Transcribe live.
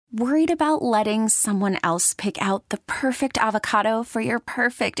Worried about letting someone else pick out the perfect avocado for your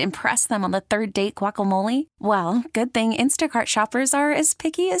perfect impress them on the third date guacamole? Well, good thing Instacart shoppers are as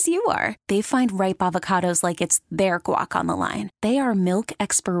picky as you are. They find ripe avocados like it's their guac on the line. They are milk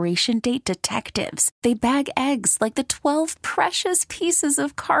expiration date detectives. They bag eggs like the 12 precious pieces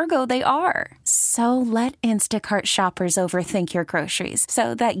of cargo they are. So let Instacart shoppers overthink your groceries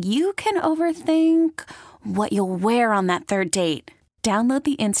so that you can overthink what you'll wear on that third date. Download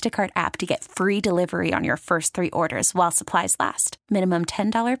the Instacart app to get free delivery on your first 3 orders while supplies last. Minimum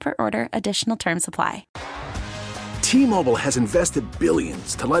 $10 per order. Additional terms apply. T-Mobile has invested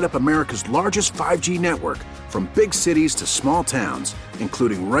billions to light up America's largest 5G network, from big cities to small towns,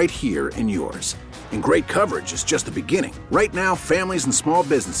 including right here in yours. And great coverage is just the beginning. Right now, families and small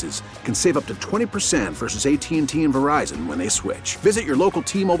businesses can save up to 20% versus AT&T and Verizon when they switch. Visit your local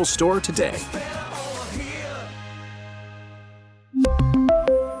T-Mobile store today.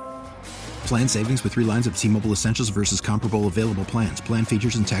 Plan savings with 3 lines of T-Mobile Essentials versus comparable available plans. Plan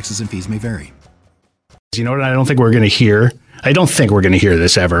features and taxes and fees may vary. You know what? I don't think we're going to hear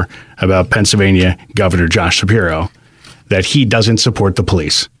this ever about Pennsylvania Governor Josh Shapiro, that he doesn't support the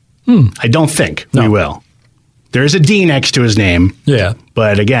police. I don't think we will. There's a D next to his name. Yeah.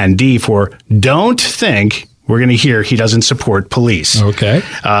 But again, D for don't think we're going to hear he doesn't support police. Okay.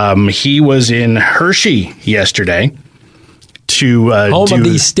 He was in Hershey yesterday. Home of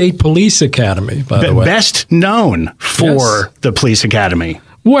the State Police Academy, by the way. Best known for the police academy.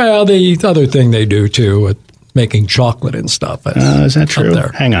 Well, the other thing they do, too, with making chocolate and stuff. Is that true?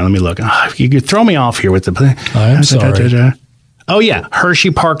 Hang on, let me look. You could throw me off here with the... I'm sorry. Oh, yeah.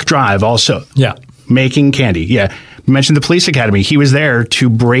 Hershey Park Drive also. Yeah. Making candy. Yeah. You mentioned the police academy. He was there to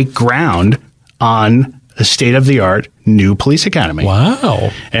break ground on a state-of-the-art new police academy.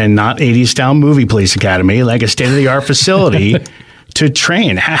 Wow. And not 80s-style movie police academy, like a state-of-the-art facility to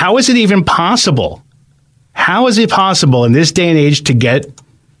train. How is it even possible? How is it possible in this day and age to get,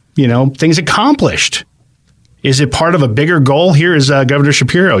 things accomplished? Is it part of a bigger goal? Here is Governor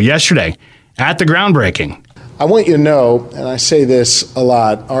Shapiro yesterday at the groundbreaking. I want you to know, and I say this a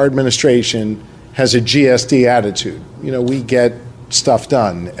lot, our administration has a GSD attitude. We get stuff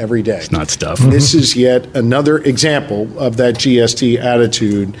done every day. It's not stuff. This is yet another example of that GSD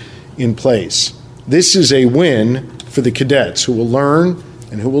attitude in place. This is a win for the cadets who will learn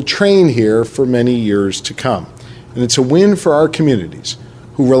and who will train here for many years to come. And it's a win for our communities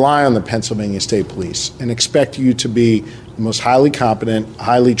who rely on the Pennsylvania State Police and expect you to be the most highly competent,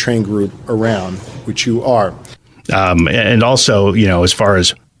 highly trained group around, which you are. And also, as far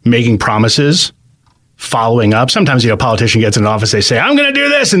as making promises, following up. Sometimes, a politician gets in office, they say, I'm going to do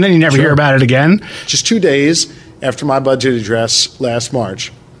this, and then you never hear about it again. Just 2 days after my budget address last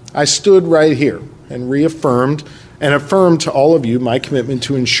March, I stood right here and affirmed to all of you my commitment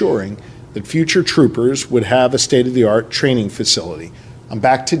to ensuring that future troopers would have a state-of-the-art training facility. I'm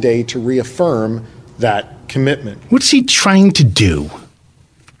back today to reaffirm that commitment. What's he trying to do?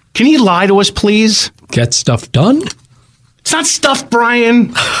 Can he lie to us, please? Get stuff done? It's not stuff,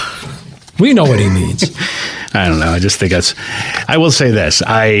 Brian. We know what he means. I don't know. I just think I will say this.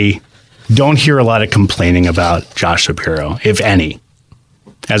 I don't hear a lot of complaining about Josh Shapiro, if any,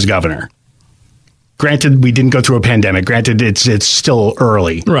 as governor. Granted, we didn't go through a pandemic. Granted, it's still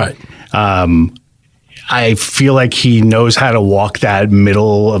early. Right. I feel like he knows how to walk that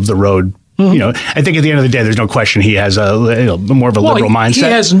middle of the road. I think at the end of the day, there's no question he has more of a liberal mindset. He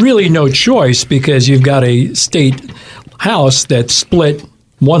has really no choice because you've got a state house that's split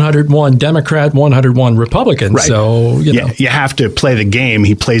 101 Democrat, 101 Republican. Right. So, you have to play the game.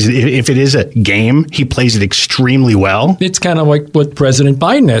 He plays it. If it is a game, he plays it extremely well. It's kind of like what President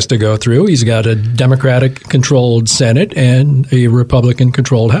Biden has to go through. He's got a Democratic-controlled Senate and a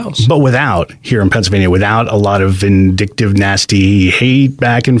Republican-controlled House. But here in Pennsylvania, without a lot of vindictive, nasty hate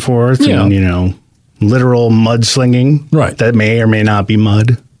back and forth and, literal mudslinging. Right. That may or may not be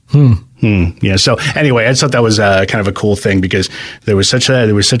mud. Yeah. So anyway, I thought that was kind of a cool thing because there was what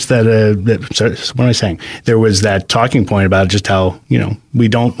am I saying? There was that talking point about just how, we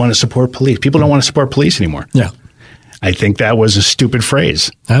don't want to support police. People don't want to support police anymore. Yeah. I think that was a stupid phrase.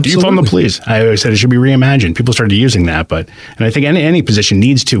 Absolutely. Defund the police. I always said it should be reimagined. People started using that, and I think any position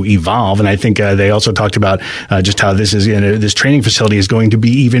needs to evolve. And I think they also talked about just how this training facility is going to be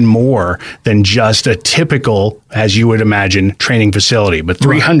even more than just a typical, as you would imagine, training facility. But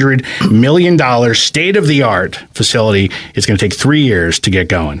 $300 million state-of-the-art facility. It's going to take 3 years to get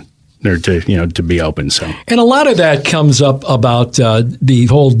going. Or to be open. So, and a lot of that comes up about the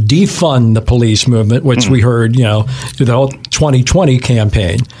whole defund the police movement, which we heard, through the whole 2020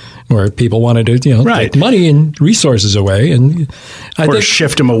 campaign, where people wanted to, take money and resources away, and I think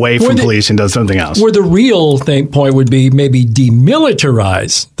shift them away from police and do something else. Where the real point would be maybe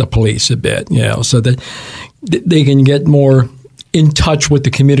demilitarize the police a bit, so that they can get more in touch with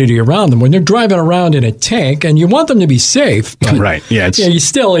the community around them when they're driving around in a tank, and you want them to be safe. But, right? Yeah. It's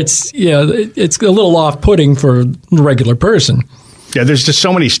a little off-putting for a regular person. Yeah, there's just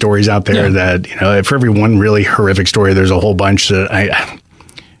so many stories out there that for every one really horrific story, there's a whole bunch that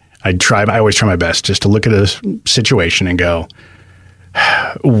I always try my best just to look at a situation and go,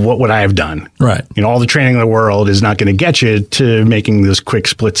 what would I have done? Right. All the training in the world is not going to get you to making those quick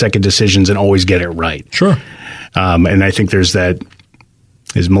split-second decisions and always get it right. Sure. And I think there's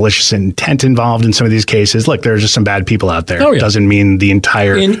malicious intent involved in some of these cases. Look, there's just some bad people out there. Oh, yeah. Doesn't mean the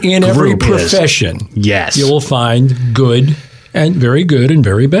entire in every profession. Yes. You will find good and very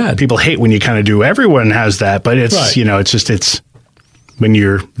bad. People hate when you kind of do. Everyone has that, but it's it's when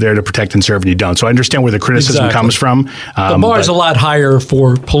you're there to protect and serve and you don't. So I understand where the criticism comes from. The bar is a lot higher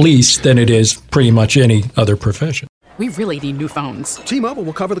for police than it is pretty much any other profession. We really need new phones. T-Mobile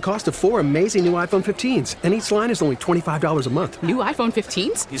will cover the cost of 4 amazing new iPhone 15s, and each line is only $25 a month. New iPhone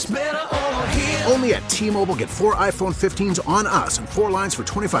 15s? It's better over here. Only at T-Mobile, get 4 iPhone 15s on us and 4 lines for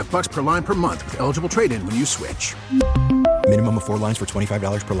 $25 per line per month with eligible trade-in when you switch. Minimum of 4 lines for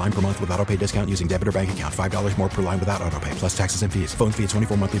 $25 per line per month with autopay discount using debit or bank account. $5 more per line without autopay, plus taxes and fees. Phone fee at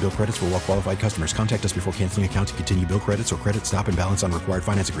 24 monthly bill credits for well-qualified customers. Contact us before canceling account to continue bill credits or credit stop and balance on required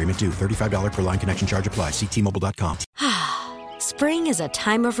finance agreement due. $35 per line connection charge applies. See T-Mobile.com. Spring is a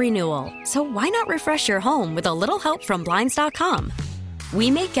time of renewal, so why not refresh your home with a little help from Blinds.com?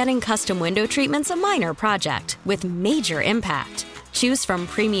 We make getting custom window treatments a minor project with major impact. Choose from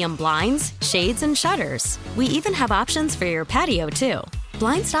premium blinds, shades, and shutters. We even have options for your patio, too.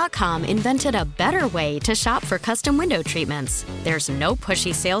 Blinds.com invented a better way to shop for custom window treatments. There's no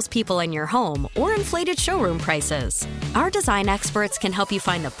pushy salespeople in your home or inflated showroom prices. Our design experts can help you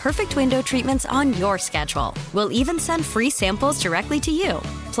find the perfect window treatments on your schedule. We'll even send free samples directly to you.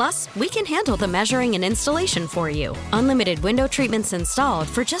 Plus, we can handle the measuring and installation for you. Unlimited window treatments installed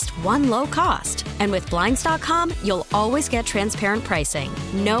for just one low cost. And with Blinds.com, you'll always get transparent pricing.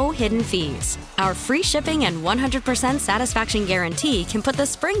 No hidden fees. Our free shipping and 100% satisfaction guarantee can put the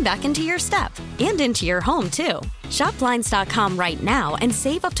spring back into your step and into your home, too. Shop Blinds.com right now and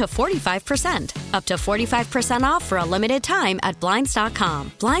save up to 45%. Up to 45% off for a limited time at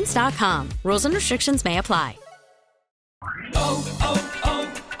Blinds.com. Blinds.com. Rules and restrictions may apply.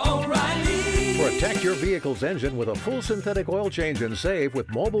 O'Reilly. Protect your vehicle's engine with a full synthetic oil change and save with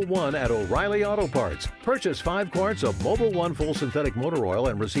Mobile One at O'Reilly Auto Parts. Purchase 5 quarts of Mobile One full synthetic motor oil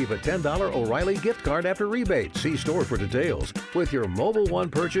and receive a $10 O'Reilly gift card after rebate. See store for details. With your Mobile One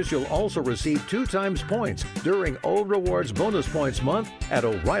purchase, you'll also receive 2 times points during O Rewards Bonus Points Month at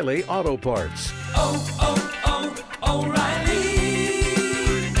O'Reilly Auto Parts. O'Reilly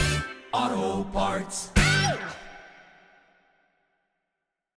Auto Parts.